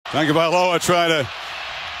Tagovailoa trying to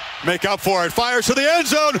make up for it. Fires to the end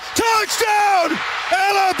zone. Touchdown!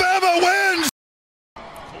 Alabama wins!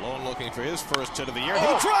 Malone looking for his first hit of the year.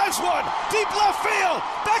 He drives one. Deep left field.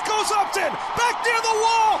 Back goes Upton. Back near the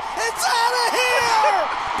wall. It's out of here!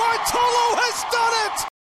 Bartolo has done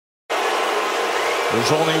it!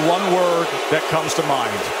 There's only one word that comes to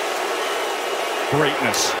mind.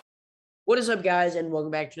 Greatness. What is up, guys, and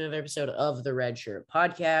welcome back to another episode of the Red Shirt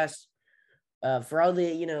Podcast. For all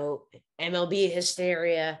the, MLB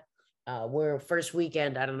hysteria, we're first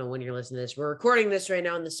weekend. I don't know when you're listening to this. We're recording this right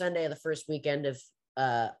now on the Sunday of the first weekend of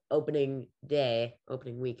opening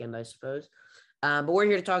weekend, I suppose. But we're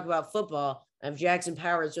here to talk about football. I have Jackson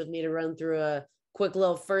Powers with me to run through a quick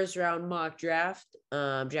little first round mock draft.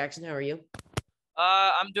 Jackson, how are you?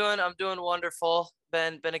 I'm doing wonderful.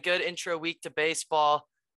 Been a good intro week to baseball.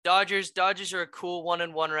 Dodgers are a cool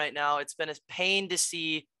 1-1 right now. It's been a pain to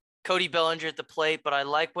see Cody Bellinger at the plate, but I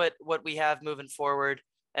like what we have moving forward,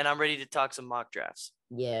 and I'm ready to talk some mock drafts.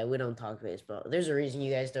 Yeah, we don't talk baseball. There's a reason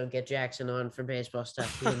you guys don't get Jackson on for baseball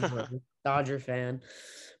stuff. He's a Dodger fan.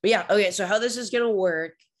 But yeah, okay, so how this is going to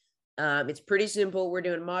work, it's pretty simple. We're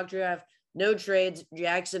doing mock draft, no trades.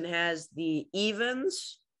 Jackson has the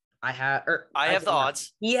evens. I have the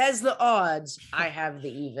odds. He has the odds. I have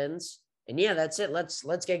the evens. And yeah, that's it. Let's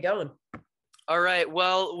get going. All right.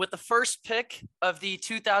 Well, with the first pick of the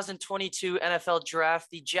 2022 NFL Draft,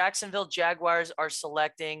 the Jacksonville Jaguars are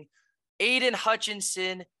selecting Aiden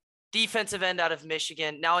Hutchinson, defensive end out of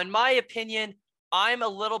Michigan. Now, in my opinion, I'm a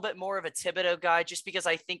little bit more of a Thibodeau guy just because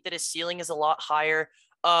I think that his ceiling is a lot higher.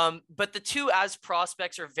 But the two as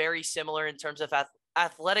prospects are very similar in terms of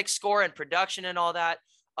athletic score and production and all that.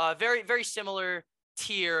 Very, very similar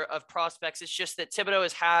tier of prospects. It's just that Thibodeau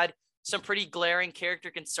has had some pretty glaring character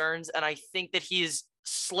concerns, and I think that he is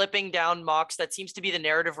slipping down mocks. That seems to be the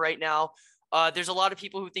narrative right now. There's a lot of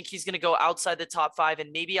people who think he's going to go outside the top 5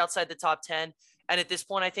 and maybe outside the top 10. And at this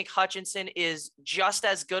point, I think Hutchinson is just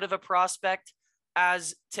as good of a prospect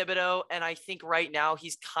as Thibodeau, and I think right now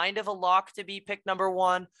he's kind of a lock to be pick number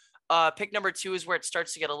 1. Pick number 2 is where it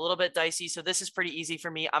starts to get a little bit dicey, so this is pretty easy for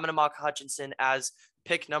me. I'm going to mock Hutchinson as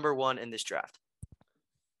pick number 1 in this draft.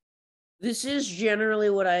 This is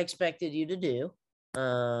generally what I expected you to do.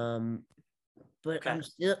 But okay.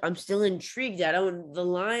 I'm still intrigued. The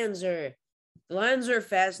Lions are a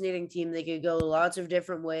fascinating team. They could go lots of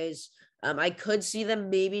different ways. I could see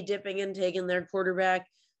them maybe dipping and taking their quarterback,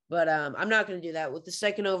 but I'm not going to do that. With the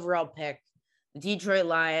second overall pick, the Detroit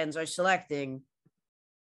Lions are selecting.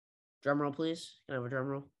 Drum roll, please. Can I have a drum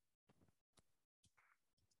roll?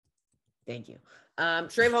 Thank you.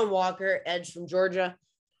 Travon Walker, edge from Georgia.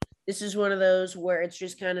 This is one of those where it's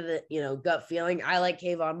just kind of the, gut feeling. I like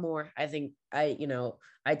Kayvon more. I think I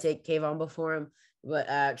take Kayvon before him. But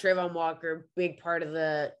Travon Walker, big part of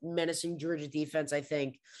the menacing Georgia defense, I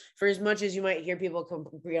think. For as much as you might hear people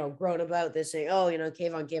groan about this, saying, oh,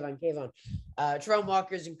 Kayvon. Travon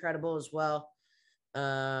Walker is incredible as well.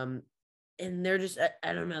 And they're just,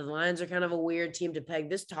 I don't know, the Lions are kind of a weird team to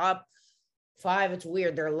peg. This top 5, it's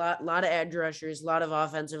weird. There are a lot of edge rushers, a lot of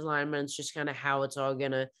offensive linemen. It's just kind of how it's all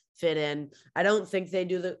going to fit in. I don't think they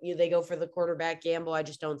go for the quarterback gamble. I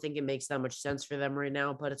just don't think it makes that much sense for them right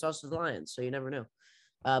now, but it's also the Lions, so you never know.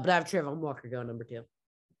 But I have Travon Walker going number 2. All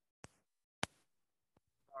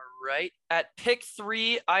right. At pick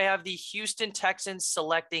 3, I have the Houston Texans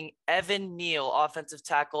selecting Evan Neal, offensive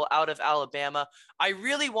tackle out of Alabama. I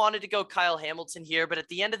really wanted to go Kyle Hamilton here, but at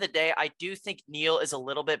the end of the day, I do think Neal is a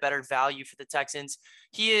little bit better value for the Texans.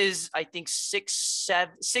 He is, I think,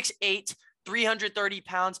 6'8", 330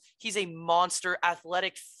 pounds. He's a monster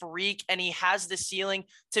athletic freak, and he has the ceiling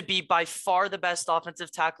to be by far the best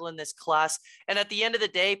offensive tackle in this class. And at the end of the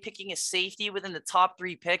day, picking a safety within the top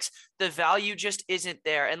 3 picks, the value just isn't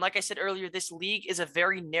there. And like I said earlier, this league is a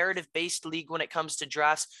very narrative-based league when it comes to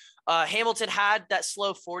drafts. Hamilton had that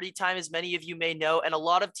slow 40 time, as many of you may know, and a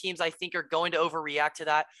lot of teams I think are going to overreact to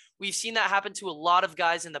that. We've seen that happen to a lot of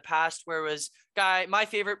guys in the past, where it was my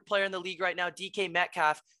favorite player in the league right now, DK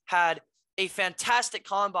Metcalf, had a fantastic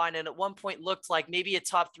combine and at one point looked like maybe a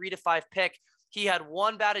top 3 to 5 pick. He had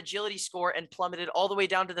one bad agility score and plummeted all the way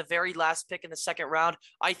down to the very last pick in the second round.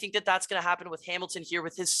 I think that that's going to happen with Hamilton here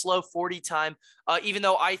with his slow 40 time, even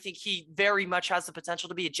though I think he very much has the potential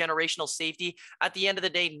to be a generational safety. At the end of the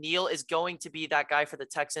day, Neal is going to be that guy for the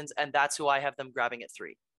Texans, and that's who I have them grabbing at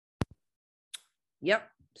 3. Yep.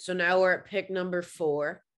 So now we're at pick number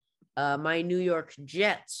 4, my New York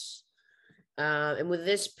Jets. And with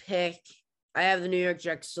this pick, I have the New York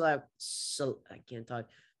Jets select. Kayvon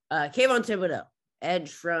Thibodeau,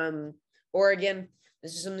 edge from Oregon.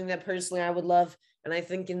 This is something that personally I would love, and I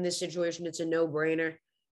think in this situation it's a no-brainer.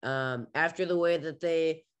 After the way that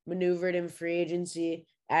they maneuvered in free agency,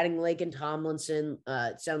 adding Laken Tomlinson,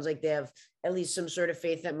 it sounds like they have at least some sort of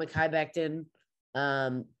faith that Mekhi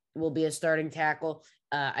Becton will be a starting tackle.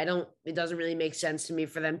 It doesn't really make sense to me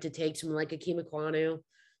for them to take someone like Akeem Ekwonu.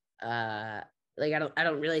 I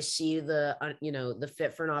don't really see the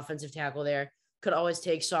fit for an offensive tackle there. Could always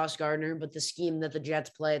take Sauce Gardner, but the scheme that the Jets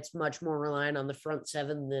play, it's much more reliant on the front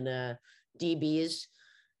seven than DBs.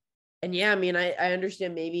 And yeah, I mean, I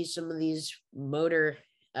understand maybe some of these motor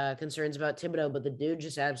concerns about Thibodeau, but the dude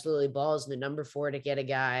just absolutely balls in the number 4 to get a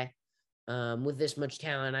guy with this much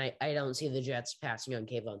talent. I don't see the Jets passing on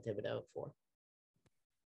Kayvon Thibodeau for.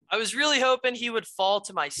 I was really hoping he would fall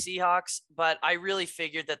to my Seahawks, but I really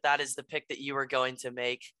figured that is the pick that you were going to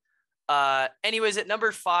make. Anyways, at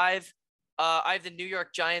number 5, I have the New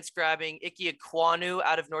York Giants grabbing Ike Ekwonu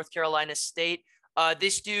out of North Carolina State.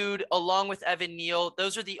 This dude, along with Evan Neal,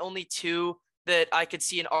 those are the only two that I could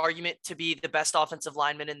see an argument to be the best offensive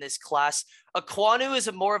lineman in this class. Ekwonu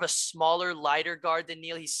is more of a smaller, lighter guard than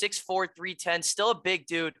Neal. He's 6'4", 310, still a big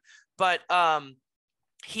dude, but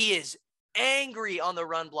he is angry on the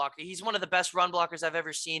run blocker. He's one of the best run blockers I've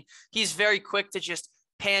ever seen. He's very quick to just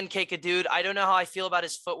pancake a dude. I don't know how I feel about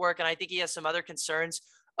his footwork, and I think he has some other concerns.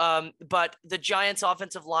 But the Giants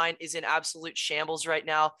offensive line is in absolute shambles right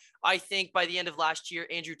now. I think by the end of last year,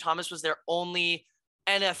 Andrew Thomas was their only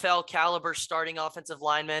NFL caliber starting offensive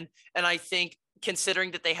lineman. And I think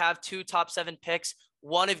considering that they have 2 top 7 picks,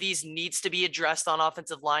 one of these needs to be addressed on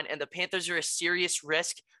offensive line. And the Panthers are a serious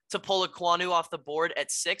risk to pull Ekwonu off the board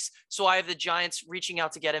at 6. So I have the Giants reaching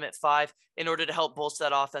out to get him at 5 in order to help bolster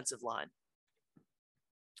that offensive line.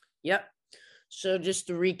 Yep. So just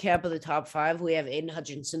to recap of the top 5, we have Aiden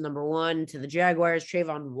Hutchinson, number 1 to the Jaguars,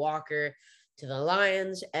 Travon Walker to the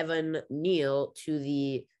Lions, Evan Neal to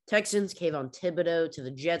the Texans, Kayvon Thibodeau to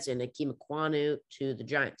the Jets, and Akeem Ekwonu to the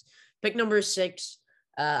Giants. Pick number 6,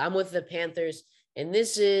 I'm with the Panthers, and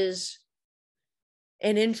this is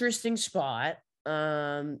an interesting spot.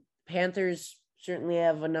 Panthers certainly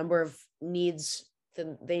have a number of needs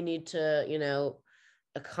that they need to,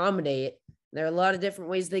 accommodate. There are a lot of different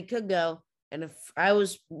ways they could go. And if I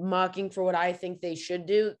was mocking for what I think they should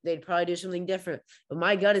do, they'd probably do something different. But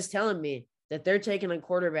my gut is telling me that they're taking a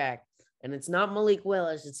quarterback, and it's not Malik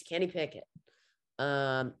Willis, it's Kenny Pickett.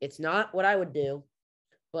 It's not what I would do,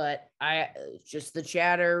 but just the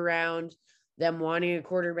chatter around them wanting a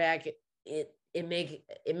quarterback. It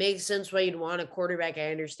makes sense why you'd want a quarterback.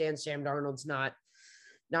 I understand Sam Darnold's not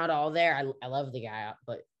all there. I love the guy,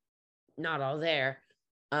 but not all there.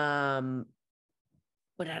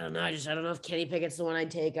 But I don't know. I don't know if Kenny Pickett's the one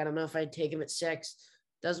I'd take. I don't know if I'd take him at 6.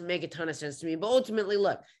 Doesn't make a ton of sense to me. But ultimately,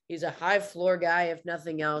 look, he's a high floor guy, if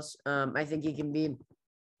nothing else. I think he can be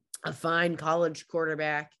a fine college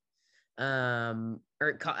quarterback, or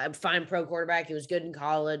a fine pro quarterback. He was good in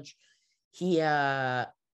college. He can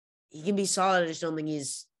be solid. I just don't think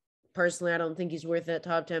I don't think he's worth that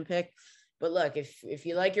top 10 pick. But look, if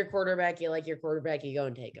you like your quarterback, you go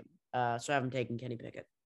and take him. So I haven't taken Kenny Pickett.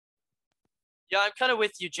 Yeah, I'm kind of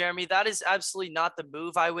with you, Jeremy. That is absolutely not the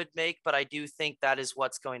move I would make, but I do think that is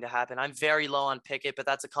what's going to happen. I'm very low on Pickett, but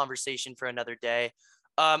that's a conversation for another day.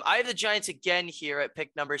 I have the Giants again here at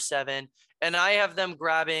pick number 7, and I have them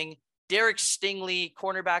grabbing Derek Stingley,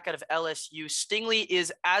 cornerback out of LSU. Stingley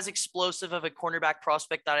is as explosive of a cornerback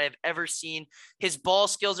prospect that I have ever seen. His ball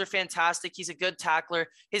skills are fantastic. He's a good tackler.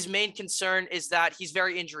 His main concern is that he's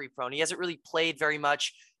very injury prone. He hasn't really played very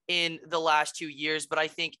much in the last 2 years, but I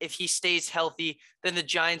think if he stays healthy, then the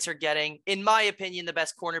Giants are getting, in my opinion, the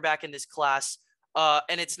best cornerback in this class,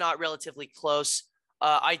 and it's not relatively close.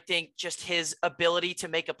 I think just his ability to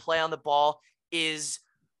make a play on the ball is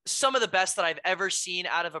some of the best that I've ever seen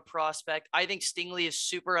out of a prospect. I think Stingley is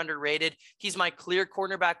super underrated. He's my clear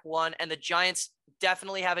cornerback 1, and the Giants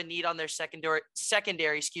definitely have a need on their secondary.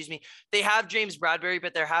 They have James Bradbury,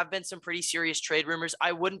 but there have been some pretty serious trade rumors.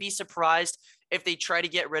 I wouldn't be surprised if they try to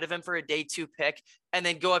get rid of him for a day 2 pick and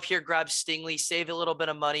then go up here, grab Stingley, save a little bit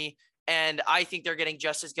of money. And I think they're getting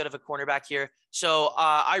just as good of a cornerback here. So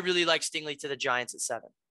I really like Stingley to the Giants at 7.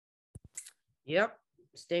 Yep.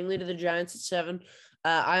 Stingley to the Giants at 7.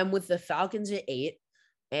 I'm with the Falcons at 8.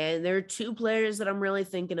 And there are 2 players that I'm really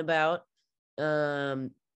thinking about.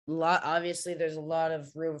 Obviously, there's a lot of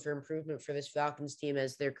room for improvement for this Falcons team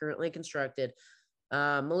as they're currently constructed.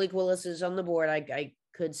 Malik Willis is on the board. I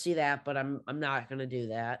could see that, but I'm not going to do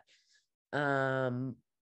that.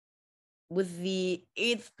 With the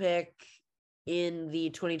 8th pick in the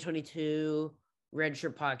 2022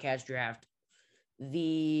 Redshirt Podcast Draft,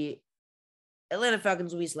 the Atlanta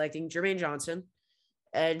Falcons will be selecting Jermaine Johnson,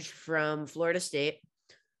 edge from Florida State.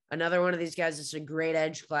 another one of these guys that's a great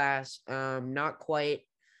edge class. Not quite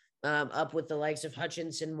up with the likes of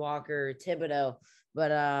Hutchinson, Walker, Thibodeau,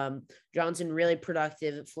 but Johnson really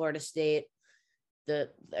productive at Florida State.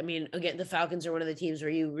 Again, the Falcons are one of the teams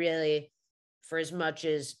where you really, for as much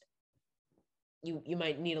as you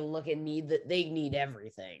might need to look at they need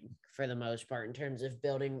everything for the most part in terms of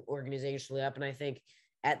building organizationally up. And I think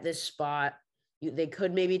at this spot, they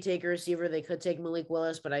could maybe take a receiver. They could take Malik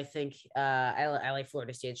Willis, but I think I like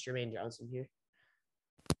Florida State's Jermaine Johnson here.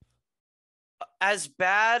 As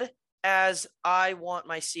bad as I want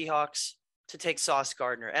my Seahawks to take Sauce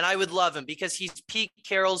Gardner, and I would love him because he's Pete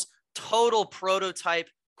Carroll's total prototype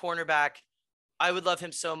cornerback. I would love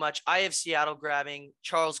him so much. I have Seattle grabbing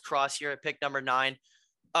Charles Cross here at pick number 9.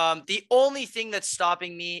 The only thing that's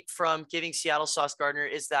stopping me from giving Seattle Sauce Gardner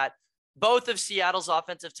is that both of Seattle's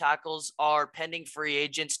offensive tackles are pending free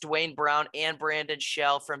agents, Dwayne Brown and Brandon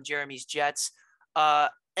Shell from Jeremy's Jets.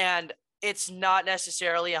 And it's not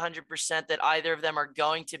necessarily 100% that either of them are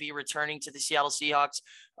going to be returning to the Seattle Seahawks.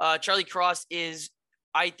 Charlie Cross is,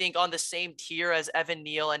 I think, on the same tier as Evan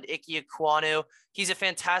Neal and Ike Ekwonu. He's a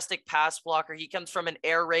fantastic pass blocker. He comes from an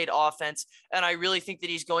air raid offense, and I really think that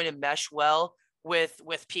he's going to mesh well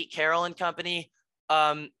with Pete Carroll and company.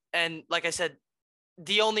 And like I said,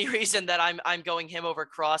 the only reason that I'm going him over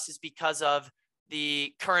Cross is because of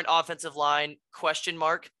the current offensive line question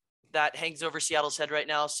mark that hangs over Seattle's head right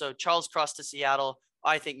now. So Charles Cross to Seattle,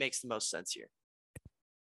 I think, makes the most sense here.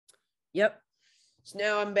 Yep. So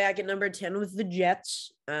now I'm back at number 10 with the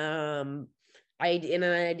Jets. In an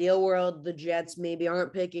ideal world, the Jets maybe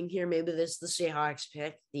aren't picking here. Maybe this is the Seahawks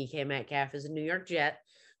pick. DK Metcalf is a New York Jet,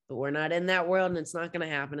 but we're not in that world, and it's not going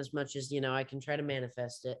to happen as much as, I can try to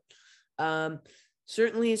manifest it.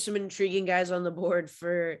 Certainly some intriguing guys on the board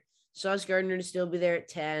for Sauce Gardner to still be there at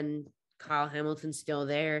 10. Kyle Hamilton still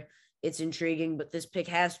there. It's intriguing, but this pick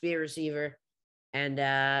has to be a receiver. And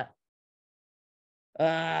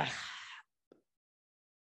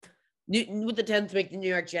with the 10th pick, the New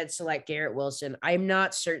York Jets select Garrett Wilson. I'm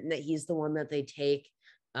not certain that he's the one that they take.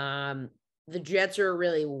 The Jets are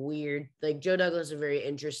really weird. Like, Joe Douglas is a very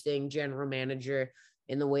interesting general manager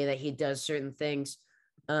in the way that he does certain things.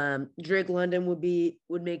 Drake London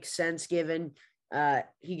would make sense given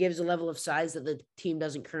he gives a level of size that the team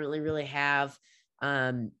doesn't currently really have.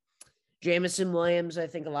 Jameson Williams, I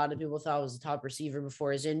think a lot of people thought was the top receiver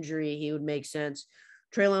before his injury. He would make sense.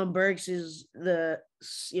 Treylon Burks is the,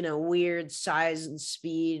 weird size and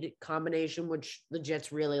speed combination, which the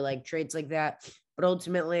Jets really like traits like that. But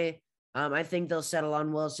ultimately, I think they'll settle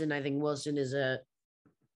on Wilson. I think Wilson is as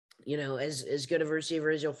good of a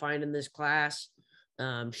receiver as you'll find in this class.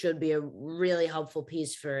 Should be a really helpful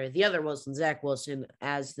piece for the other Wilson, Zach Wilson,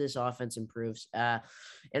 as this offense improves.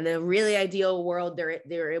 In the really ideal world,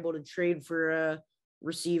 they're able to trade for a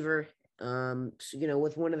receiver,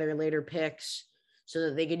 with one of their later picks so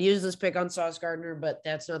that they could use this pick on Sauce Gardner, but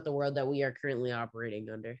that's not the world that we are currently operating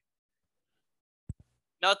under.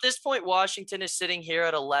 Now, at this point, Washington is sitting here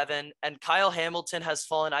at 11, and Kyle Hamilton has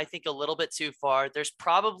fallen, I think, a little bit too far. There's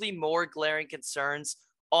probably more glaring concerns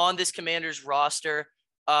on this Commanders roster,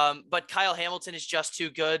 but Kyle Hamilton is just too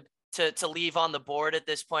good to leave on the board at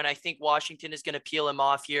this point. I think Washington is going to peel him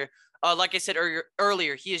off here. Like I said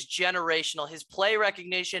earlier, he is generational. His play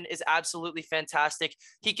recognition is absolutely fantastic.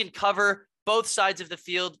 He can cover both sides of the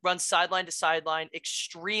field, run sideline to sideline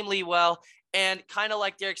extremely well, and kind of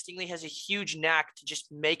like Derek Stingley, has a huge knack to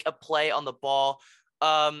just make a play on the ball.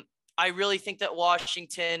 I really think that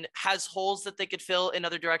Washington has holes that they could fill in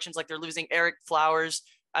other directions, like they're losing Eric Flowers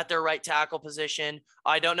at their right tackle position.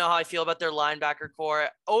 I don't know how I feel about their linebacker core.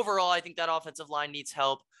 Overall, I think that offensive line needs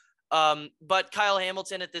help. But Kyle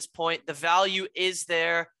Hamilton at this point, the value is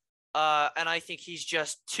there, and I think he's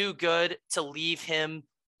just too good to leave him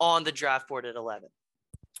on the draft board at 11.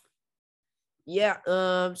 Yeah,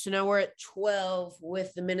 so now we're at 12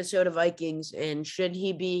 with the Minnesota Vikings, and should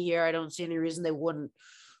he be here, I don't see any reason they wouldn't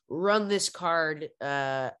run this card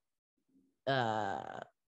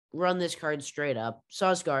straight up.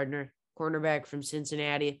 Sauce Gardner, cornerback from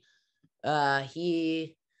Cincinnati.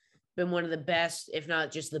 He been one of the best, if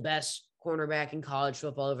not just the best cornerback in college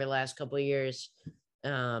football over the last couple of years.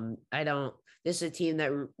 This is a team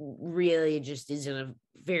that really just is in a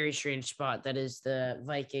very strange spot. That is the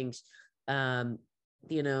Vikings. They're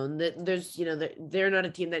not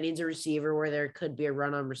a team that needs a receiver where there could be a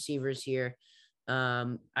run on receivers here.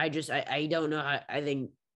 I don't know. I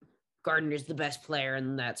think Gardner's the best player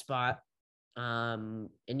in that spot.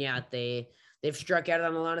 They've struck out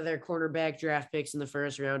on a lot of their cornerback draft picks in the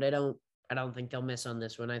first round. I don't think they'll miss on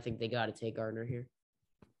this one. I think they got to take Gardner here.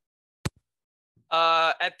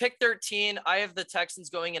 At pick 13, I have the Texans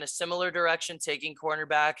going in a similar direction, taking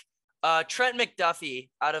cornerback. Trent McDuffie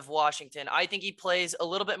out of Washington. I think he plays a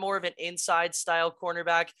little bit more of an inside style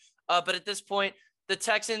cornerback. But at this point, the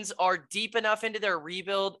Texans are deep enough into their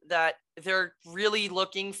rebuild that they're really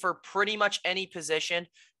looking for pretty much any position.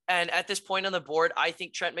 And at this point on the board, I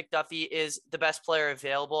think Trent McDuffie is the best player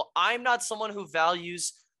available. I'm not someone who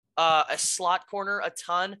values a slot corner a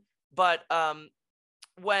ton, but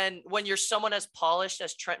when you're someone as polished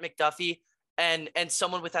as Trent McDuffie and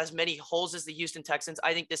someone with as many holes as the Houston Texans,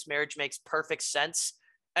 I think this marriage makes perfect sense.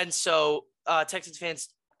 And so Texans fans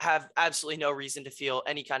have absolutely no reason to feel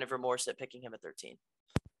any kind of remorse at picking him at 13.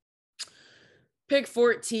 Pick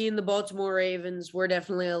 14, the Baltimore Ravens. We're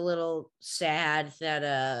definitely a little sad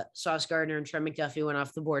that Sauce Gardner and Trent McDuffie went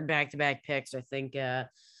off the board back-to-back picks. I think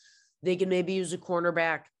they can maybe use a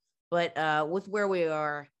cornerback. But with where we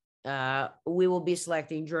are, we will be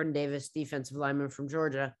selecting Jordan Davis, defensive lineman from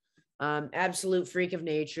Georgia. Absolute freak of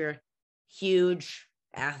nature, huge,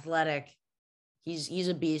 athletic. He's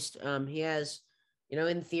a beast. He has,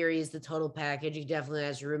 in theory, he's the total package. He definitely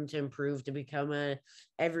has room to improve to become a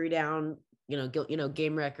every down,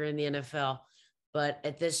 game wrecker in the NFL. But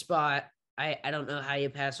at this spot, I don't know how you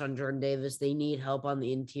pass on Jordan Davis. They need help on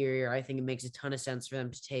the interior. I think it makes a ton of sense for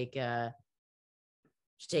them to take the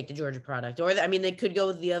Georgia product. Or, they could go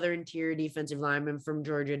with the other interior defensive lineman from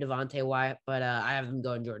Georgia, Devontae Wyatt, but I have them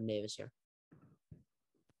going Jordan Davis here.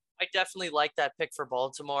 I definitely like that pick for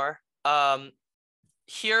Baltimore.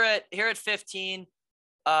 Here at 15,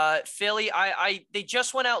 Philly, they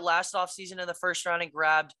just went out last offseason in the first round and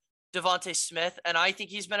grabbed Devontae Smith, and I think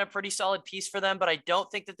he's been a pretty solid piece for them, but I don't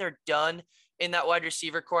think that they're done in that wide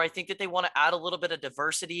receiver core. I think that they want to add a little bit of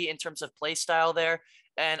diversity in terms of play style there.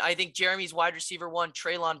 And I think Jeremy's wide receiver one,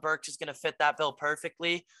 Treylon Burks, is going to fit that bill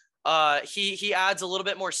perfectly. He adds a little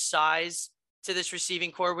bit more size to this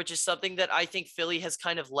receiving core, which is something that I think Philly has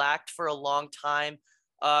kind of lacked for a long time.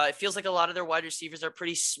 It feels like a lot of their wide receivers are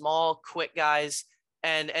pretty small, quick guys.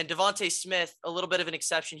 And Devontae Smith, a little bit of an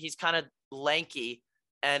exception. He's kind of lanky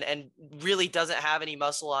and really doesn't have any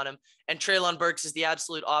muscle on him. And Treylon Burks is the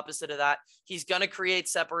absolute opposite of that. He's going to create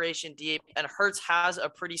separation deep, and Hurts has a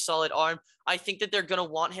pretty solid arm. I think that they're going to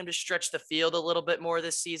want him to stretch the field a little bit more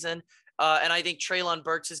this season. And I think Treylon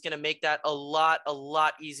Burks is going to make that a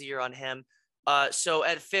lot easier on him. So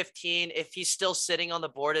at 15, if he's still sitting on the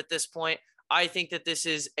board at this point, I think that this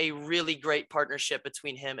is a really great partnership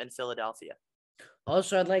between him and Philadelphia.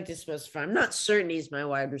 Also, I'd like to specify, I'm not certain he's my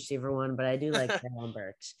wide receiver one, but I do like Treylon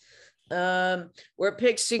Burks. We're at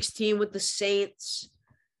pick 16 with the Saints.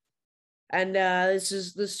 And this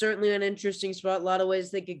is certainly an interesting spot. A lot of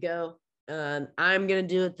ways they could go. I'm going to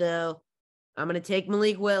do it, though. I'm going to take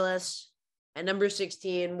Malik Willis at number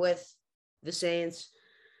 16 with the Saints.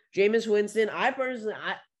 Jameis Winston,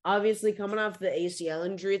 obviously coming off the ACL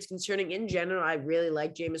injury, it's concerning. In general, I really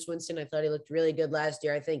like Jameis Winston. I thought he looked really good last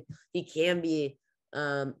year. I think he can be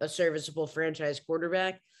a serviceable franchise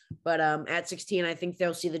quarterback. But at 16, I think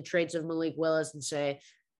they'll see the traits of Malik Willis and say,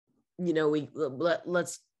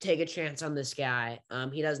 let's take a chance on this guy.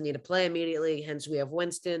 He doesn't need to play immediately. Hence, we have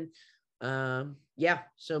Winston. So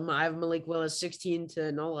I have Malik Willis 16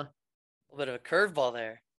 to Nola. A little bit of a curveball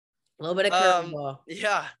there. A little bit of curveball.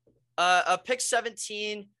 Yeah. Pick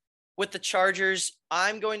 17 with the Chargers.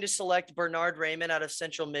 I'm going to select Bernard Raymond out of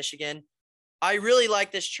Central Michigan. I really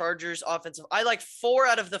like this Chargers offensive. I like 4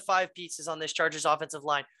 out of the 5 pieces on this Chargers offensive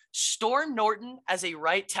line. Storm Norton as a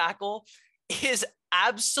right tackle is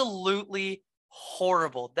absolutely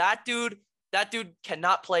horrible. That dude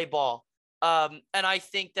cannot play ball. And I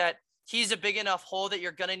think that he's a big enough hole that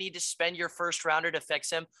you're going to need to spend your first rounder to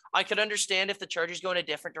fix him. I could understand if the Chargers go in a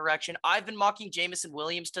different direction. I've been mocking Jameson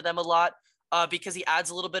Williams to them a lot because he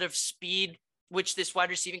adds a little bit of speed, which this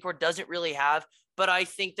wide receiving core doesn't really have. But I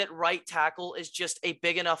think that right tackle is just a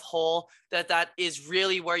big enough hole that is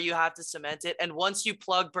really where you have to cement it. And once you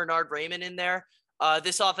plug Bernard Raymond in there,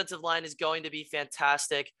 this offensive line is going to be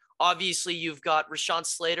fantastic. Obviously, you've got Rashawn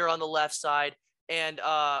Slater on the left side and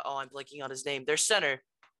I'm blanking on his name. Their center,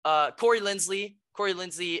 Corey Linsley. Corey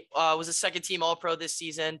Linsley was a second-team All-Pro this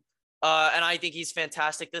season, and I think he's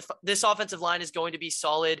fantastic. This offensive line is going to be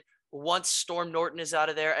solid once Storm Norton is out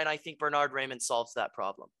of there, and I think Bernard Raymond solves that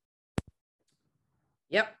problem.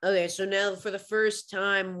 Yep. Okay, so now for the first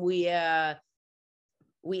time, we have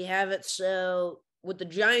it. So with the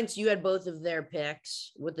Giants, you had both of their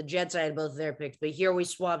picks. With the Jets, I had both of their picks. But here we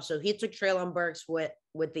swapped. So he took Treylon Burks with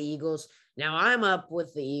the Eagles. Now I'm up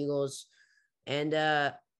with the Eagles.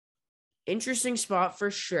 And interesting spot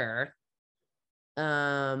for sure.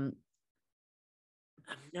 I'm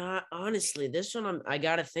not, honestly, this one I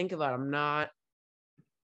got to think about. I'm not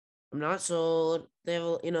I'm not sold. They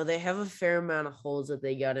have, they have a fair amount of holes that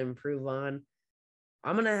they got to improve on.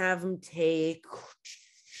 I'm gonna have them take.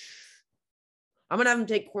 I'm gonna have them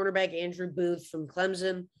take cornerback Andrew Booth from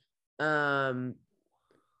Clemson. I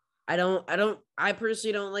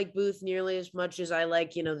personally don't like Booth nearly as much as I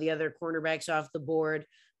like, the other cornerbacks off the board.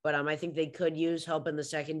 But I think they could use help in the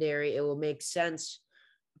secondary. It will make sense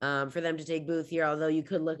for them to take Booth here. Although you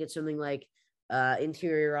could look at something like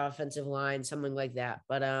interior offensive line, something like that.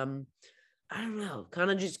 But I don't know. Kind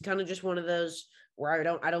of just one of those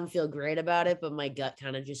where I don't feel great about it, but my gut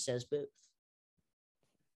kind of just says Booth.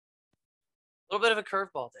 A little bit of a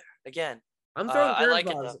curveball there. Again, I'm throwing I like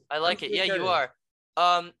it curveballs. though. I like it. Yeah, you are.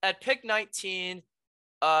 At pick 19,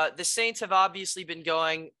 the Saints have obviously been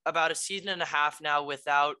going about a season and a half now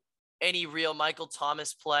without any real Michael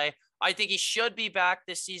Thomas play. I think he should be back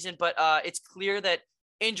this season, but it's clear that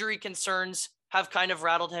injury concerns have kind of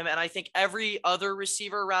rattled him. And I think every other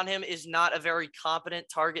receiver around him is not a very competent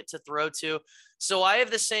target to throw to. So I have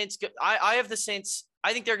the Saints.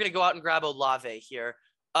 I think they're going to go out and grab Olave here.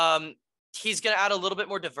 He's going to add a little bit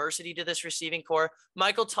more diversity to this receiving core.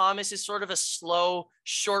 Michael Thomas is sort of a slow,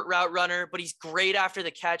 short route runner, but he's great after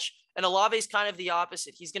the catch. And Olave is kind of the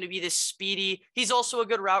opposite. He's going to be this speedy. He's also a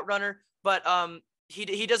good route runner, but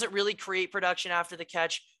he doesn't really create production after the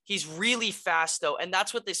catch. He's really fast, though, and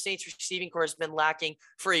that's what the Saints receiving core has been lacking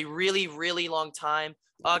for a really, really long time.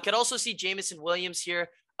 Could also see Jameson Williams here.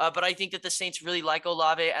 But I think that the Saints really like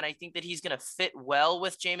Olave, and I think that he's going to fit well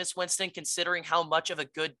with Jameis Winston, considering how much of a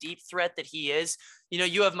good deep threat that he is.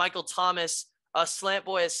 You have Michael Thomas, a slant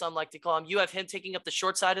boy, as some like to call him. You have him taking up the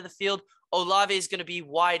short side of the field. Olave is going to be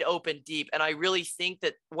wide open deep, and I really think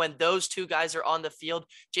that when those two guys are on the field,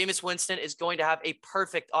 Jameis Winston is going to have a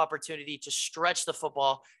perfect opportunity to stretch the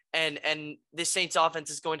football, and the Saints offense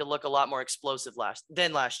is going to look a lot more explosive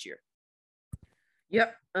than last year.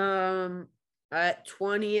 Yep. At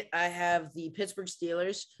 20, I have the Pittsburgh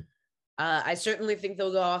Steelers. I certainly think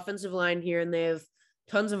they'll go offensive line here, and they have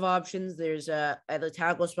tons of options. There's at the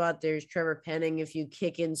tackle spot, there's Trevor Penning. If you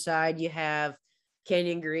kick inside, you have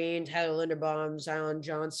Kenyon Green, Tyler Linderbaum, Zion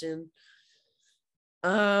Johnson.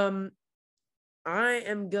 I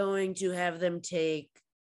am going to have them take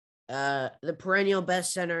the perennial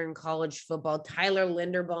best center in college football, Tyler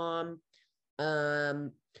Linderbaum.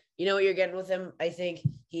 You know what you're getting with him. I think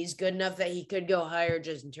he's good enough that he could go higher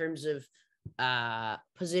just in terms of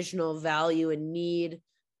positional value and need.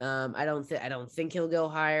 I don't think he'll go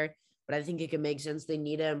higher, but I think it can make sense. They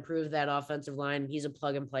need to improve that offensive line. He's a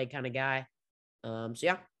plug and play kind of guy. So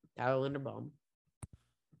yeah, Tyler Linderbaum.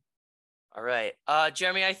 All right.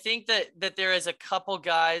 Jeremy, I think that there is a couple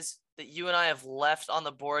guys that you and I have left on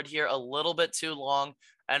the board here a little bit too long.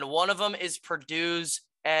 And one of them is Purdue's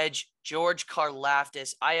edge, George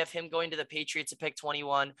Karlaftis. I have him going to the Patriots at pick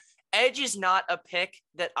 21. Edge is not a pick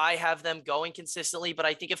that I have them going consistently, but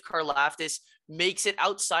I think if Karlaftis makes it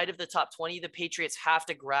outside of the top 20, the Patriots have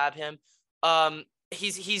to grab him.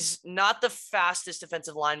 He's not the fastest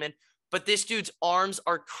defensive lineman, but this dude's arms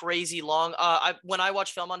are crazy long. When I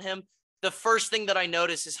watch film on him, the first thing that I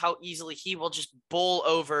notice is how easily he will just bowl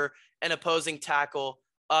over an opposing tackle.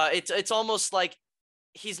 It's almost like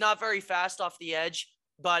he's not very fast off the edge,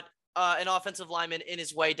 but an offensive lineman in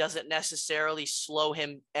his way doesn't necessarily slow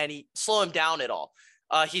him down at all.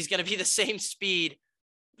 He's going to be the same speed,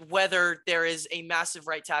 whether there is a massive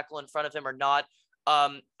right tackle in front of him or not.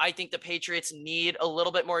 I think the Patriots need a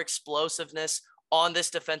little bit more explosiveness on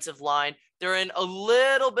this defensive line. They're in a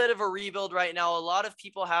little bit of a rebuild right now. A lot of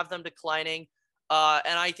people have them declining.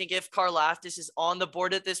 And I think if Karlaftis is on the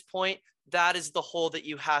board at this point, that is the hole that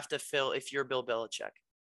you have to fill if you're Bill Belichick.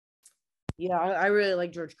 Yeah, I really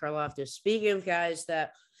like George Karlaftis. Speaking of guys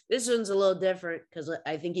that this one's a little different because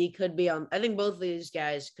I think he could be on. I think both of these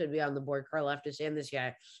guys could be on the board, Karlaftis and this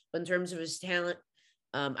guy. But in terms of his talent,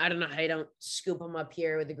 I don't know how you don't scoop him up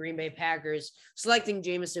here with the Green Bay Packers selecting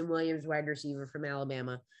Jameson Williams, wide receiver from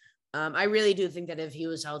Alabama. I really do think that if he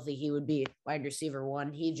was healthy, he would be wide receiver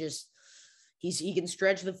one. He can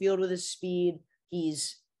stretch the field with his speed.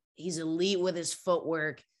 He's elite with his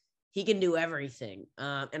footwork. He can do everything.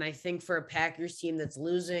 And I think for a Packers team that's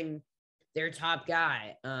losing their top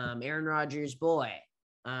guy, Aaron Rodgers' boy,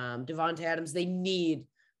 Devontae Adams,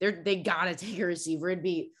 they got to take a receiver.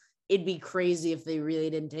 It'd be crazy if they really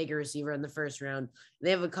didn't take a receiver in the first round.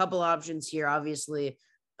 They have a couple options here, obviously.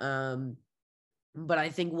 But I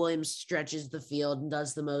think Williams stretches the field and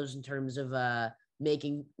does the most in terms of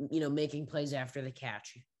making plays after the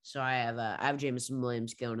catch. So I have Jameson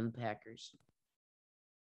Williams going to the Packers.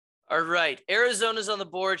 All right. Arizona's on the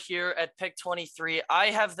board here at pick 23. I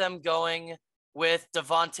have them going with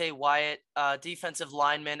Devontae Wyatt, defensive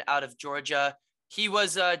lineman out of Georgia. He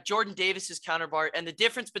was Jordan Davis's counterpart, and the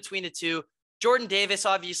difference between the two, Jordan Davis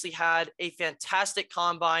obviously had a fantastic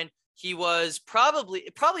combine. He was probably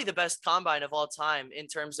the best combine of all time in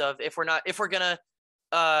terms of if we're gonna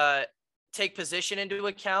take position into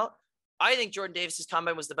account. I think Jordan Davis's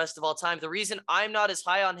combine was the best of all time. The reason I'm not as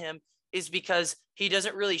high on him is because he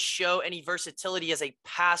doesn't really show any versatility as a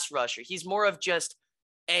pass rusher. He's more of just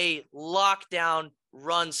a lockdown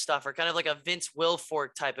run stuffer, kind of like a Vince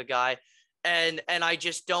Wilfork type of guy. And I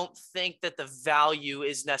just don't think that the value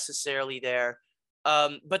is necessarily there.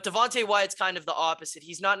 But Devontae Wyatt's kind of the opposite.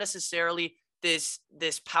 He's not necessarily this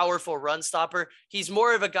powerful run stopper. He's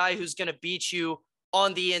more of a guy who's going to beat you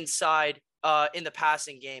on the inside in the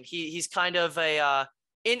passing game. He's kind of a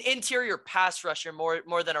interior pass rusher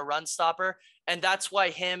more than a run stopper. And that's why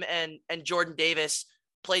him and Jordan Davis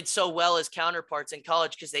played so well as counterparts in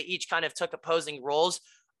college, because they each kind of took opposing roles.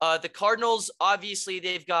 The Cardinals, obviously,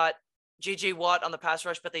 they've got J.J. Watt on the pass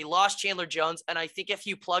rush, but they lost Chandler Jones. And I think if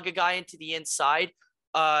you plug a guy into the inside,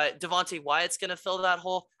 Devontae Wyatt's going to fill that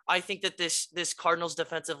hole. I think that this Cardinals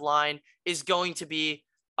defensive line is going to be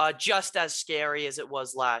just as scary as it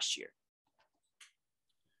was last year.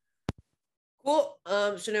 Cool.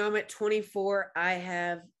 So now I'm at 24. I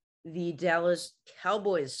have the Dallas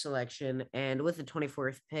Cowboys selection, and with the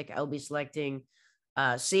 24th pick, I'll be selecting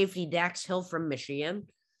safety Dax Hill from Michigan.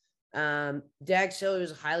 Dax Hill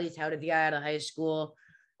was a highly touted guy out of high school,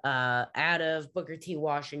 out of Booker T.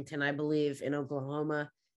 Washington, I believe, in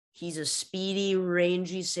Oklahoma. He's a speedy,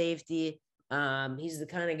 rangy safety. He's the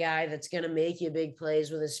kind of guy that's going to make you big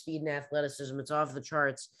plays with his speed and athleticism. It's off the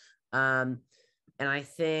charts. And I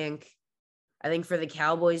think for the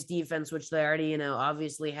Cowboys defense, which they already,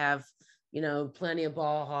 obviously have, plenty of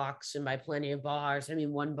ball hawks, and by plenty of ball hawks, I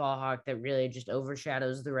mean one ball hawk that really just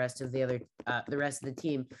overshadows the rest of the rest of the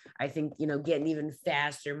team. I think, getting even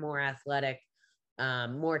faster, more athletic,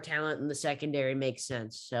 more talent in the secondary makes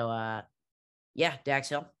sense. So, yeah, Dax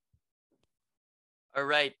Hill. All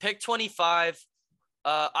right, pick 25.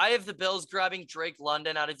 I have the Bills grabbing Drake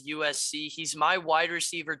London out of USC. He's my wide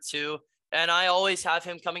receiver too, and I always have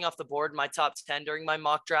him coming off the board in my top 10 during my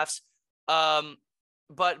mock drafts.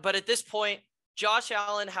 But at this point, Josh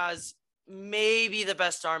Allen has maybe the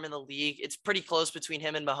best arm in the league. It's pretty close between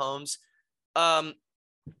him and Mahomes. And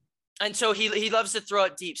so he loves to throw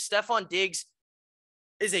it deep. Stephon Diggs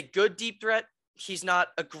is a good deep threat. He's not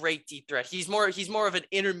a great deep threat. He's more of an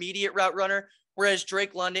intermediate route runner, whereas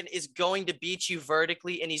Drake London is going to beat you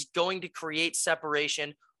vertically, and he's going to create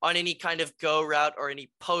separation on any kind of go route or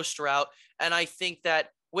any post route. And I think that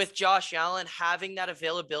with Josh Allen having that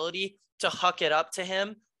availability to huck it up to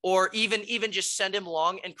him, or even just send him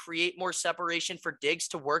long and create more separation for Diggs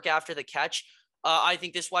to work after the catch, I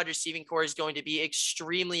think this wide receiving core is going to be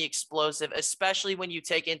extremely explosive, especially when you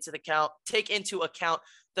take into account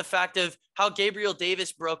the fact of how Gabriel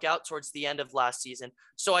Davis broke out towards the end of last season.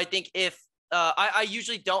 So I think if I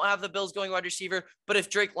usually don't have the Bills going wide receiver, but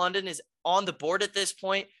if Drake London is on the board at this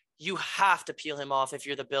point, you have to peel him off if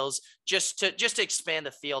you're the Bills, just to expand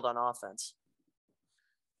the field on offense.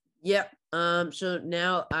 Yep. So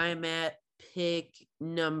now I'm at pick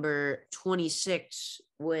number 26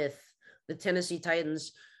 with the Tennessee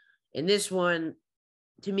Titans. And this one,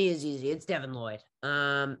 to me, is easy. It's Devin Lloyd.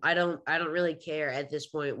 I don't really care at this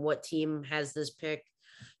point what team has this pick.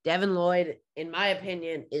 Devin Lloyd, in my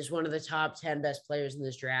opinion, is one of the top 10 best players in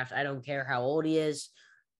this draft. I don't care how old he is.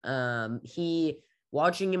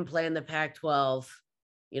 Watching him play in the Pac-12,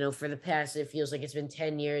 for the past, it feels like it's been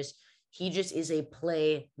 10 years. He just is a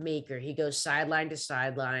playmaker. He goes sideline to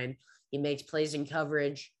sideline. He makes plays in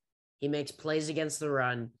coverage. He makes plays against the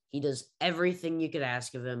run. He does everything you could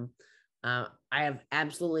ask of him. I have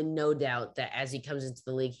absolutely no doubt that as he comes into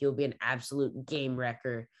the league, he'll be an absolute game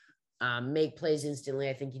wrecker. Make plays instantly.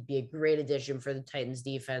 I think he'd be a great addition for the Titans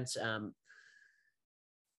defense.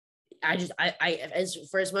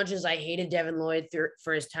 As much as I hated Devin Lloyd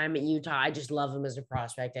for his time at Utah, I just love him as a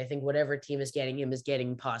prospect. I think whatever team is getting him is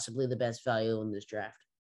getting possibly the best value in this draft.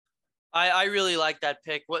 I really like that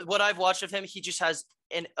pick. What I've watched of him, he just has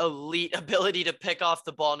an elite ability to pick off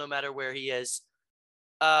the ball no matter where he is.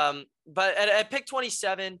 But at pick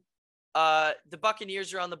 27, the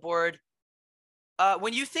Buccaneers are on the board.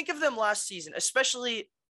 When you think of them last season, especially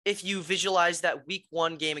if you visualize that week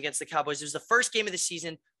 1 game against the Cowboys, it was the first game of the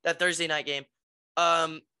season, that Thursday night game.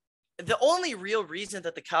 The only real reason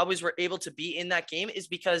that the Cowboys were able to be in that game is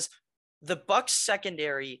because the Bucs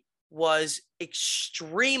secondary was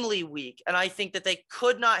extremely weak. And I think that they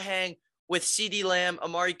could not hang with CeeDee Lamb,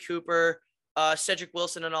 Amari Cooper, Cedric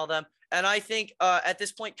Wilson, and all them. And I think at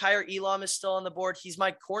this point, Kyer Elam is still on the board. He's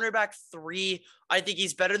my cornerback 3. I think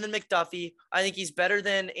he's better than McDuffie. I think he's better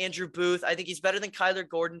than Andrew Booth. I think he's better than Kyler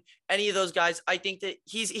Gordon. Any of those guys. I think that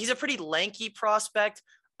he's a pretty lanky prospect,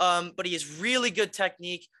 but he has really good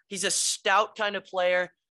technique. He's a stout kind of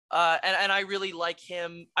player. And I really like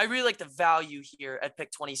him. I really like the value here at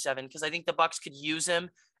pick 27 because I think the Bucs could use him.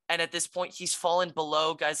 And at this point, he's fallen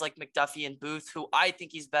below guys like McDuffie and Booth, who I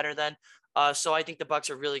think he's better than. So I think the Bucs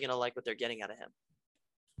are really going to like what they're getting out of him.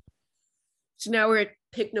 So now we're at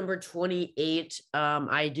pick number 28.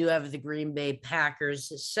 I do have the Green Bay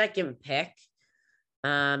Packers second pick.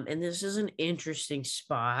 And this is an interesting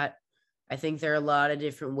spot. I think there are a lot of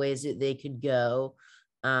different ways that they could go.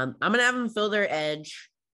 I'm going to have them fill their edge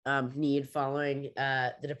need following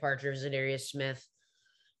the departure of Zadarius Smith.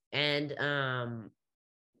 And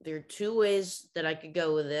there are 2 ways that I could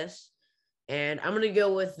go with this. And I'm going to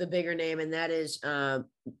go with the bigger name, and that is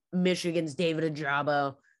Michigan's David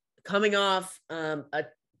Ojabo, coming off a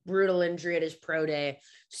brutal injury at his pro day,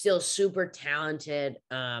 still super talented,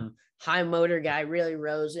 high motor guy, really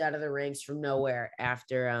rose out of the ranks from nowhere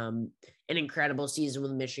after an incredible season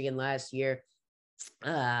with Michigan last year.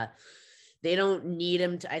 They don't need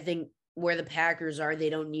him to, I think where the Packers are, they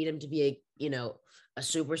don't need him to be a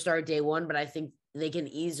superstar day one, but I think they can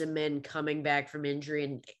ease him in coming back from injury.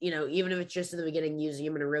 And, even if it's just in the beginning, using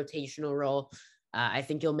him in a rotational role, I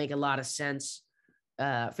think he'll make a lot of sense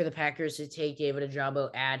for the Packers to take David Ojabo,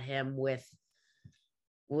 add him with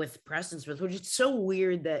Preston Smith, which is so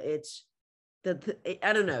weird that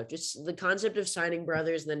I don't know, just the concept of signing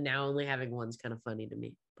brothers and then now only having one's kind of funny to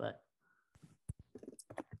me, but.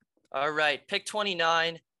 All right. Pick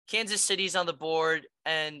 29, Kansas City's on the board.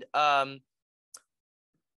 And,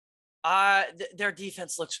 their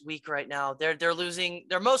defense looks weak right now. They're losing.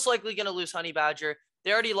 They're most likely going to lose Honey Badger.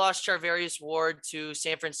 They already lost Charvarius Ward to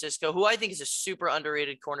San Francisco, who I think is a super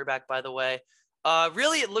underrated cornerback, by the way.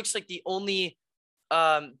 Really, it looks like the only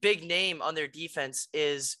big name on their defense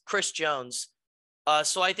is Chris Jones.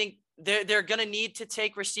 So I think they're going to need to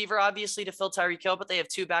take receiver, obviously, to fill Tyreek Hill, but they have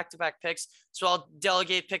 2 back-to-back picks. So I'll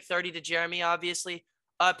delegate pick 30 to Jeremy, obviously.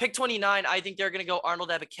 Pick 29, I think they're going to go Arnold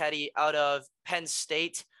Ebiketie out of Penn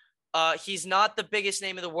State. He's not the biggest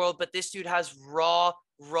name in the world, but this dude has raw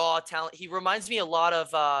talent. He reminds me a lot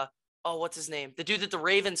of, what's his name? The dude that the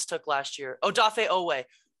Ravens took last year, Odafe Owe,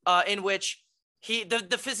 in which the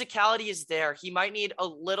physicality is there. He might need a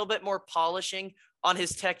little bit more polishing on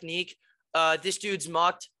his technique. This dude's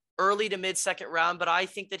mocked early to mid-second round, but I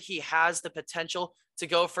think that he has the potential to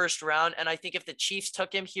go first round. And I think if the Chiefs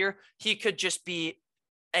took him here, he could just be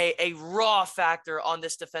a raw factor on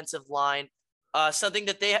this defensive line. Something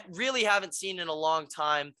that they really haven't seen in a long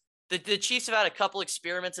time. The Chiefs have had a couple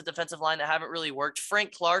experiments at defensive line that haven't really worked.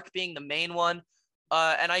 Frank Clark being the main one.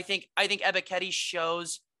 And I think Ebiketie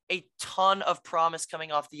shows a ton of promise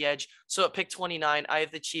coming off the edge. So at pick 29, I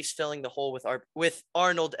have the Chiefs filling the hole with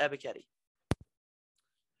Arnold Ebiketie.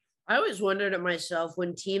 I always wondered it myself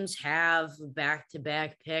when teams have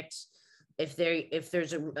back-to-back picks, if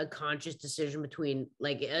there's a conscious decision between,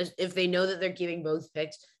 like, if they know that they're giving both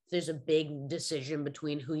picks, there's a big decision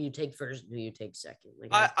between who you take first and who you take second.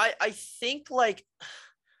 Like, I think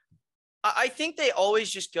they always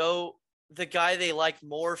just go the guy they like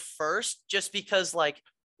more first, just because, like,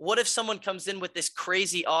 what if someone comes in with this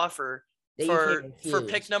crazy offer for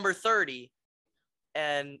pick number 30,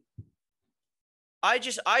 and I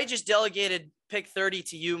just delegated pick 30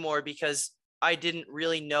 to you more because I didn't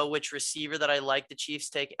really know which receiver that I like the Chiefs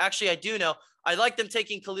take. Actually, I do know. I like them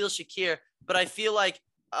taking Khalil Shakir, but I feel like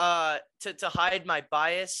to hide my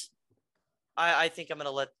bias, I think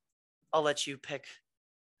I'll let you pick.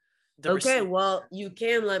 Okay, well, you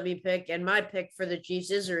can let me pick, and my pick for the Chiefs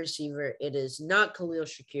is a receiver. It is not Khalil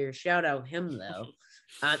Shakir. Shout out him, though.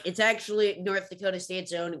 It's actually North Dakota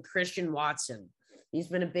State's own Christian Watson. He's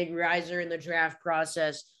been a big riser in the draft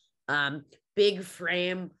process. Big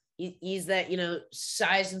frame. He's that,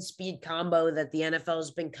 size and speed combo that the NFL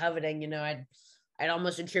has been coveting. I'd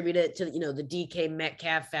almost attribute it to, the DK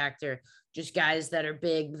Metcalf factor. Just guys that are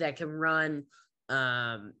big, that can run,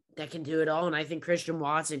 that can do it all. And I think Christian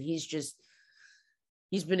Watson, he's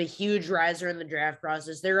been a huge riser in the draft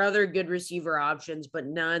process. There are other good receiver options, but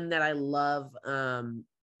none that I love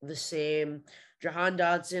the same. Jahan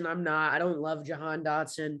Dotson, I don't love Jahan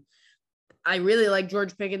Dotson. I really like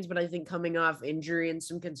George Pickens, but I think coming off injury and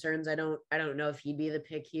some concerns, I don't know if he'd be the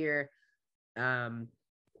pick here.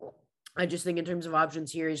 I just think in terms of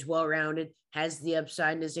options here, he's well-rounded, has the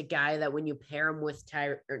upside, and is a guy that when you pair him with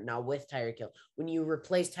Tyreek Hill, when you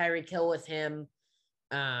replace Tyreek Hill with him,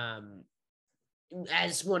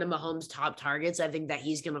 as one of Mahomes' top targets, I think that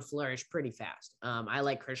he's going to flourish pretty fast. I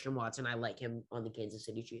like Christian Watson. I like him on the Kansas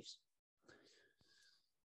City Chiefs.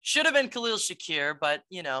 Should have been Khalil Shakir, but,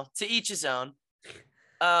 to each his own.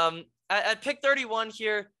 At pick 31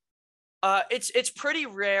 here, it's pretty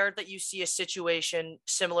rare that you see a situation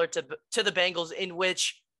similar to the Bengals in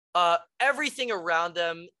which everything around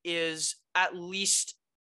them is at least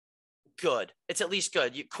good. It's at least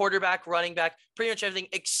good. Quarterback, running back, pretty much everything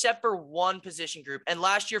except for one position group. And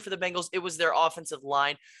last year for the Bengals, it was their offensive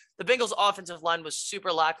line. The Bengals' offensive line was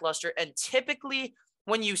super lackluster. And typically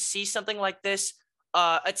when you see something like this,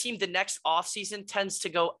 a team the next offseason tends to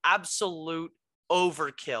go absolute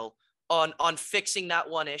overkill on fixing that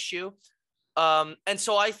one issue. And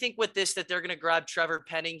so I think with this, that they're going to grab Trevor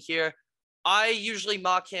Penning here. I usually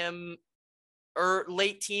mock him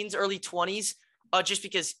late teens, early 20s, just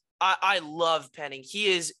because I love Penning.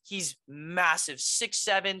 He's massive,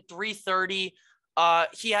 6'7", 330.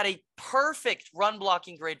 He had a perfect run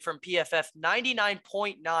blocking grade from PFF,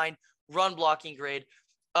 99.9 run blocking grade.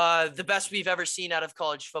 The best we've ever seen out of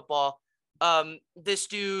college football. This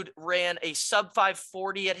dude ran a sub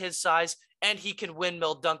 540 at his size, and he can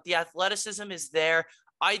windmill dunk. The athleticism is there.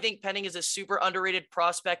 I think Penning is a super underrated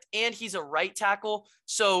prospect, and he's a right tackle.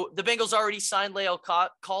 So the Bengals already signed La'el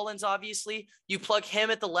Collins, obviously. You plug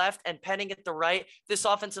him at the left and Penning at the right. This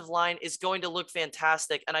offensive line is going to look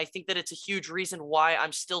fantastic, and I think that it's a huge reason why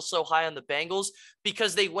I'm still so high on the Bengals,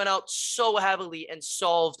 because they went out so heavily and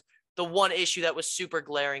solved the one issue that was super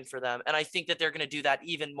glaring for them. And I think that they're going to do that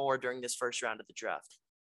even more during this first round of the draft.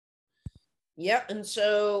 Yeah, and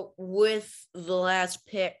so with the last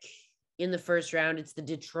pick in the first round, it's the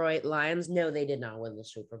Detroit Lions. No, they did not win the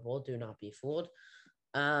Super Bowl. Do not be fooled.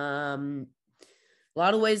 A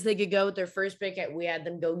lot of ways they could go with their first pick. We had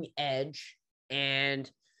them going edge, and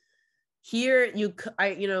here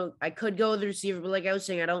I could go with the receiver, but like I was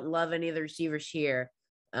saying, I don't love any of the receivers here.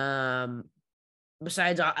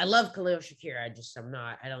 Besides, I love Khalil Shakir. I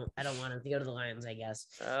don't want him to go to the Lions, I guess.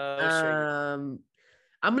 Sure.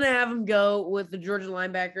 I'm gonna have him go with the Georgia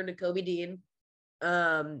linebacker Nakobe Dean.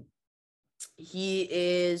 I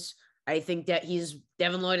think that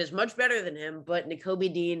Devin Lloyd is much better than him, but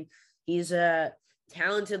Nakobe Dean, he's a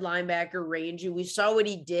talented linebacker, rangy. We saw what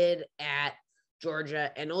he did at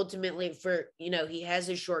Georgia, and ultimately he has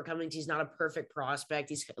his shortcomings. He's not a perfect prospect.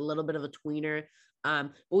 He's a little bit of a tweener.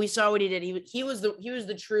 But we saw what he did. He was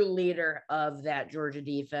the true leader of that Georgia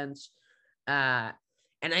defense. And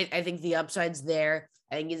I think the upside's there.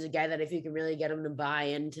 I think he's a guy that if you can really get him to buy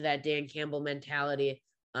into that Dan Campbell mentality,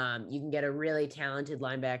 you can get a really talented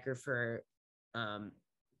linebacker for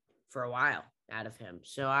a while out of him.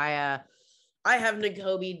 So I have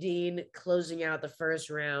Nakobe Dean closing out the first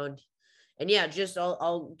round. And yeah,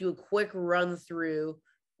 I'll do a quick run through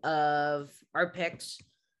of our picks.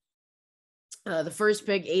 The first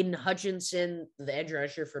pick, Aiden Hutchinson, the edge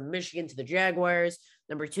rusher from Michigan to the Jaguars.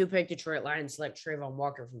 Number 2 pick, Detroit Lions select Trayvon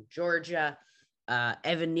Walker from Georgia.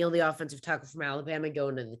 Evan Neal, the offensive tackle from Alabama,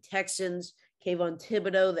 going to the Texans. Kayvon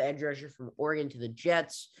Thibodeau, the edge rusher from Oregon, to the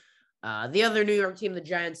Jets. The other New York team, the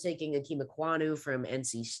Giants, taking Akeem Ekwonu from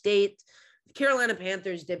NC State. The Carolina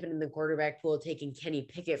Panthers dipping in the quarterback pool, taking Kenny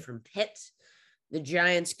Pickett from Pitt. The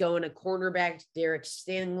Giants going to cornerback Derek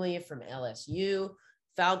Stingley from LSU.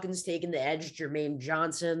 Falcons taking the edge, Jermaine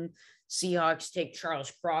Johnson. Seahawks take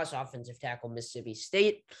Charles Cross, offensive tackle, Mississippi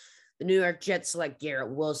State. The New York Jets select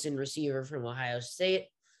Garrett Wilson, receiver from Ohio State.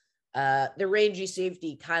 The rangy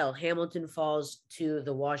safety Kyle Hamilton falls to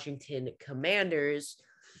the Washington Commanders.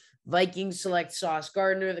 Vikings select Sauce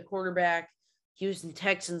Gardner, the cornerback. Houston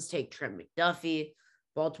Texans take Trent McDuffie.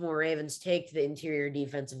 Baltimore Ravens take the interior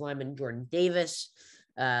defensive lineman Jordan Davis.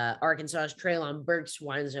 Arkansas's Treylon Burks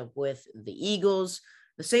winds up with the Eagles.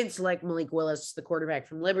 The Saints select Malik Willis, the quarterback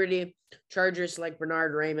from Liberty. Chargers select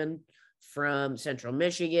Bernard Raymond from Central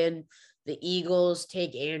Michigan. The Eagles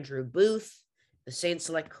take Andrew Booth. The Saints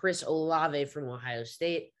select Chris Olave from Ohio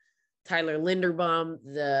State. Tyler Linderbaum,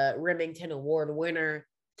 the Remington Award winner,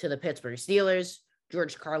 to the Pittsburgh Steelers.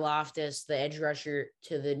 George Karlaftis, the edge rusher,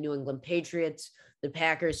 to the New England Patriots. The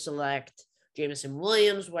Packers select Jameson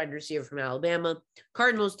Williams, wide receiver from Alabama.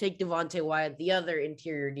 Cardinals take Devontae Wyatt, the other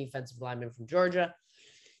interior defensive lineman from Georgia.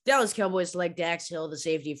 Dallas Cowboys select Dax Hill, the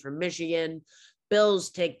safety from Michigan. Bills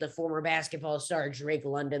take the former basketball star Drake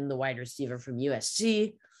London, the wide receiver from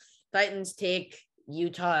USC. Titans take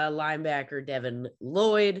Utah linebacker Devin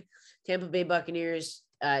Lloyd. Tampa Bay Buccaneers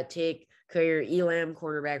take Kaiir Elam,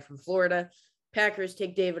 cornerback from Florida. Packers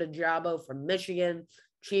take David Ojabo from Michigan.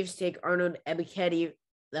 Chiefs take Arnold Ebiketie,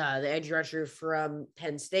 the edge rusher from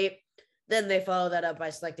Penn State. Then they follow that up by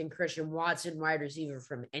selecting Christian Watson, wide receiver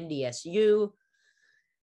from NDSU.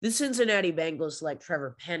 the Cincinnati Bengals select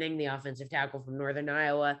Trevor Penning, the offensive tackle from Northern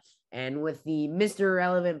Iowa. And with the Mr.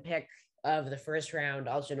 Irrelevant pick of the first round,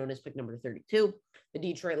 also known as pick number 32, the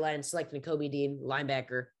Detroit Lions selected Kobe Dean,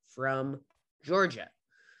 linebacker from Georgia.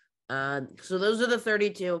 So those are the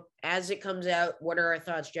 32. As it comes out, what are our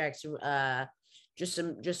thoughts, Jackson? Just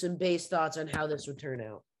some base thoughts on how this would turn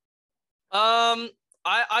out.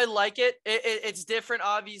 I like it. It's different,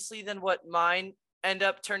 obviously, than what mine end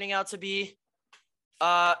up turning out to be.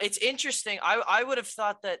 It's interesting. I would have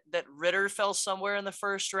thought that Ritter fell somewhere in the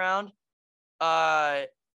first round. But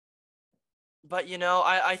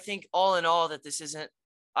I think all in all that this isn't.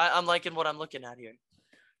 I'm liking what I'm looking at here.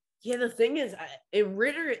 Yeah, the thing is,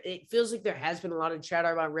 Ritter, it feels like there has been a lot of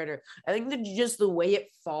chatter about Ritter. I think that just the way it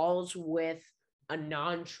falls with a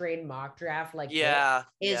non-trade mock draft like yeah.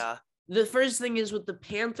 The first thing is with the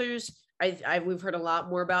Panthers, we've heard a lot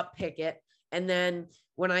more about Pickett. And then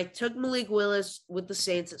when I took Malik Willis with the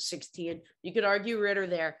Saints at 16, you could argue Ritter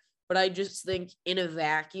there. But I just think in a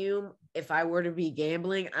vacuum, if I were to be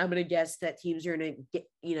gambling, I'm going to guess that teams are going to get,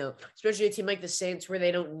 especially a team like the Saints where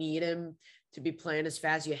they don't need him to be playing as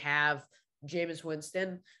fast. You have Jameis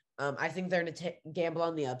Winston. I think they're going to gamble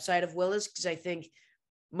on the upside of Willis because I think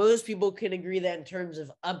most people can agree that in terms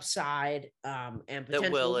of upside and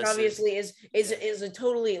potential, obviously is a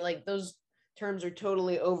totally, like, those terms are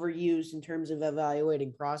totally overused in terms of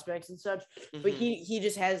evaluating prospects and such. Mm-hmm. But he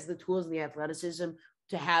just has the tools and the athleticism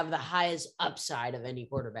to have the highest upside of any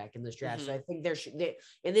quarterback in this draft. Mm-hmm. So I think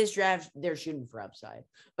in this draft, they're shooting for upside.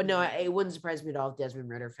 But no, it wouldn't surprise me at all if Desmond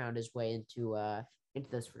Ritter found his way into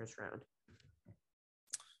this first round.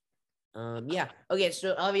 Yeah. Okay.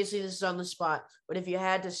 So obviously this is on the spot, but if you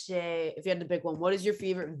had to pick one, what is your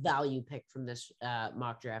favorite value pick from this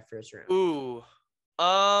mock draft first round? Ooh,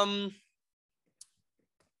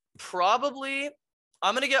 probably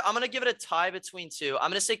I'm gonna give it a tie between two. I'm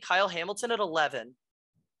gonna say Kyle Hamilton at 11,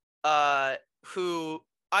 who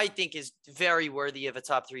I think is very worthy of a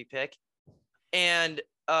top 3 pick, and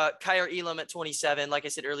Kyer Elam at 27. Like I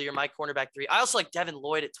said earlier, my cornerback 3. I also like Devin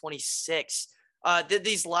Lloyd at 26.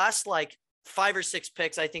 These last 5 or 6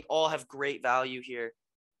 picks, I think all have great value here.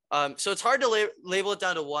 So it's hard to label it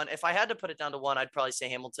down to one. If I had to put it down to one, I'd probably say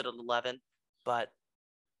Hamilton at 11, but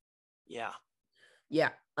yeah. Yeah.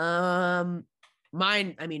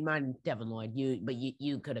 Mine, Devin Lloyd,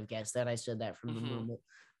 you could have guessed that. I said that from the moment.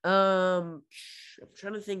 I'm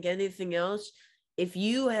trying to think anything else. If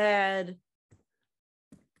you had,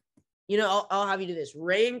 I'll have you do this.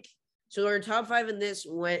 Rank. So our top 5 in this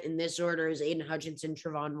went in this order is Aiden Hutchinson,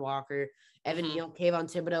 Travon Walker, Evan Neal,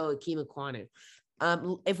 Kayvon Thibodeau, Akeem Ekwonu.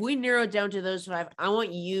 If we narrow it down to those 5, I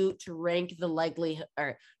want you to rank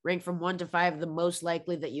rank from 1 to 5 the most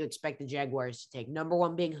likely that you expect the Jaguars to take. Number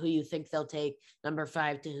 1 being who you think they'll take. Number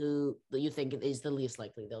 5 to who you think is the least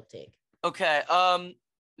likely they'll take. Okay.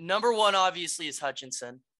 Number 1 obviously is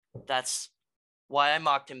Hutchinson. That's why I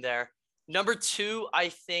mocked him there. Number 2, I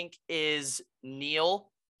think, is Neal,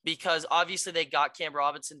 because obviously they got Cam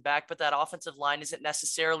Robinson back, but that offensive line isn't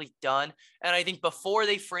necessarily done. And I think before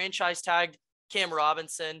they franchise tagged Cam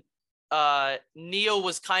Robinson, Neal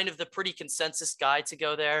was kind of the pretty consensus guy to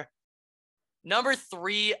go there. Number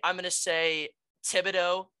 3, I'm going to say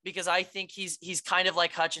Thibodeau, because I think he's kind of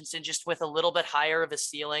like Hutchinson, just with a little bit higher of a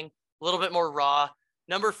ceiling, a little bit more raw.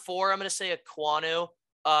 Number 4, I'm going to say Ekwonu,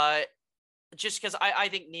 just because I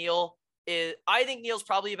think Neal's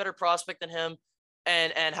probably a better prospect than him,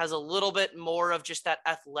 and has a little bit more of just that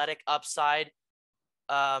athletic upside.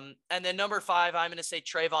 And then number 5, I'm going to say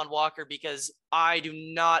Travon Walker, because I do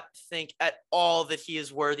not think at all that he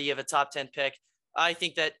is worthy of a top 10 pick. I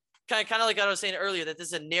think that kind of like I was saying earlier, that this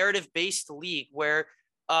is a narrative-based league where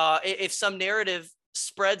if some narrative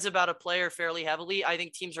spreads about a player fairly heavily, I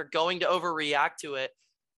think teams are going to overreact to it.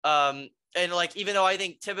 And even though I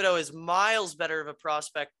think Thibodeau is miles better of a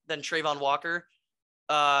prospect than Travon Walker,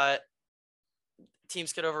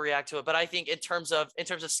 teams could overreact to it. But I think in terms of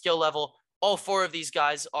skill level, all 4 of these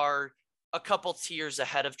guys are a couple tiers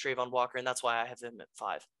ahead of Travon Walker, and that's why I have him at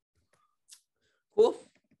 5. Cool.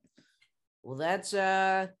 Well, that's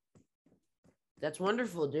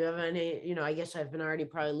wonderful. Do you have any, I guess I've been already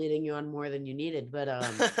probably leading you on more than you needed, but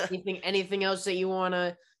anything else that you want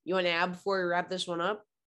to add before we wrap this one up?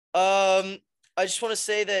 I just want to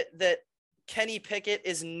say that Kenny Pickett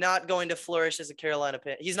is not going to flourish as a Carolina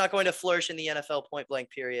pick. He's not going to flourish in the NFL point blank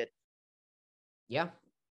period. Yeah.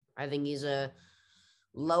 I think he's a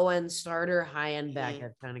low-end starter, high-end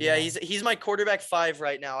backup kind of guy. Yeah, he's my quarterback 5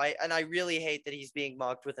 right now. I really hate that he's being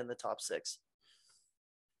mocked within the top 6.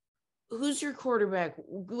 Who's your quarterback?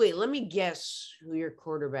 Wait, let me guess who your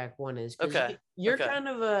quarterback 1 is. Okay. You're kind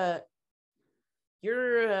of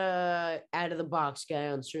you're out of the box guy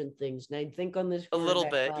on certain things, and I think on this A little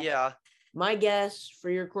bit, class, yeah. my guess for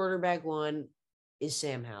your quarterback 1 is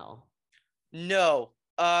Sam Howell. No.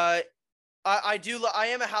 I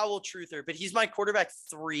am a Howell truther, but he's my quarterback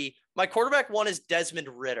 3. My quarterback 1 is Desmond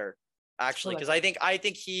Ridder, actually, because I think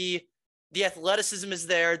the athleticism is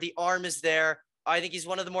there, the arm is there. I think he's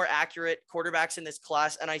one of the more accurate quarterbacks in this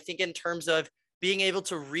class. And I think in terms of being able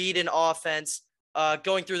to read an offense,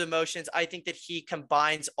 going through the motions, I think that he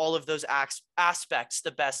combines all of those aspects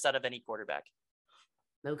the best out of any quarterback.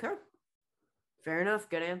 Okay. Fair enough.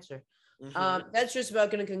 Good answer. Mm-hmm. That's just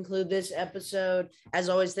about going to conclude this episode. As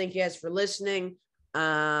always, thank you guys for listening.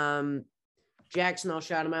 Jackson, I'll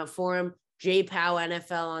shout him out for him. JPow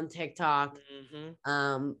NFL on TikTok.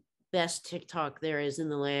 Mm-hmm. Best TikTok there is in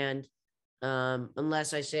the land.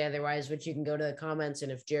 Unless I say otherwise, which you can go to the comments.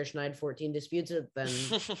 And if Jerschneid 14 disputes it, then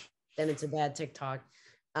then it's a bad TikTok.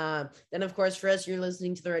 Then, of course, for us, you're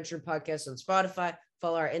listening to the Redshirt Podcast on Spotify.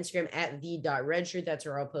 Follow our Instagram at the.redshirt. That's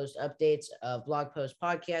where I'll post updates of blog posts,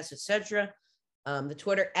 podcasts, etc. The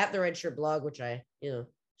Twitter at the Redshirt blog, which I,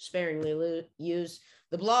 sparingly use.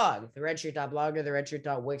 The blog, the redshirt.blog or the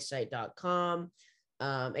redshirt.wixsite.com.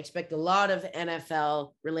 Expect a lot of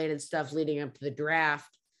NFL related stuff leading up to the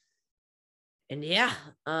draft. And yeah,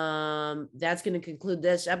 that's going to conclude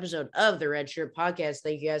this episode of the Redshirt Podcast.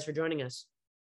 Thank you guys for joining us.